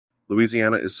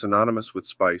Louisiana is synonymous with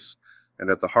spice, and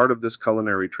at the heart of this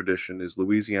culinary tradition is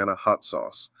Louisiana Hot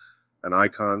Sauce, an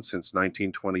icon since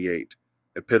 1928,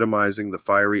 epitomizing the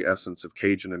fiery essence of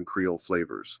Cajun and Creole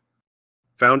flavors.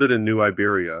 Founded in New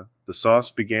Iberia, the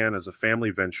sauce began as a family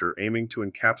venture aiming to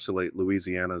encapsulate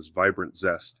Louisiana's vibrant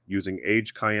zest using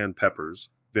aged cayenne peppers,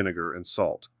 vinegar, and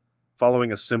salt,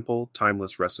 following a simple,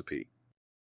 timeless recipe.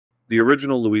 The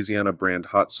original Louisiana brand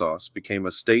hot sauce became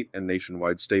a state and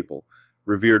nationwide staple,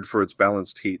 revered for its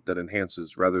balanced heat that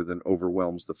enhances rather than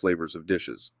overwhelms the flavors of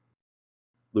dishes.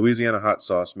 Louisiana hot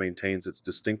sauce maintains its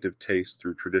distinctive taste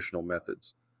through traditional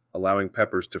methods, allowing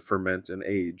peppers to ferment and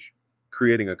age,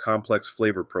 creating a complex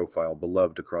flavor profile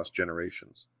beloved across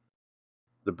generations.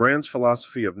 The brand's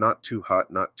philosophy of not too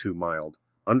hot, not too mild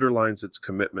underlines its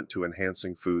commitment to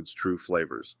enhancing food's true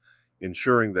flavors,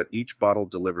 ensuring that each bottle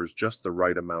delivers just the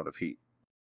right amount of heat.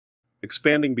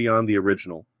 Expanding beyond the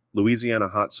original, Louisiana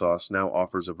hot sauce now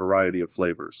offers a variety of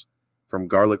flavors, from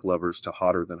garlic lovers to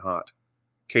hotter than hot,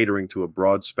 catering to a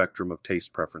broad spectrum of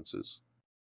taste preferences.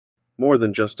 More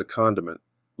than just a condiment,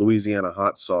 Louisiana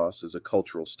hot sauce is a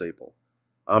cultural staple,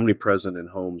 omnipresent in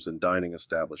homes and dining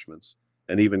establishments,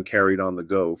 and even carried on the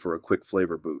go for a quick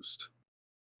flavor boost.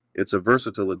 It's a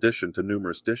versatile addition to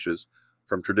numerous dishes,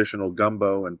 from traditional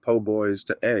gumbo and po' boys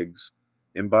to eggs,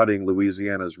 embodying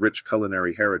Louisiana's rich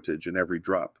culinary heritage in every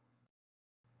drop.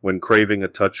 When craving a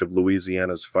touch of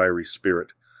Louisiana's fiery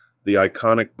spirit, the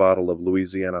iconic bottle of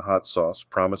Louisiana hot sauce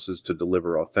promises to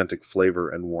deliver authentic flavor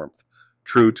and warmth,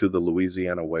 true to the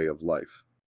Louisiana way of life.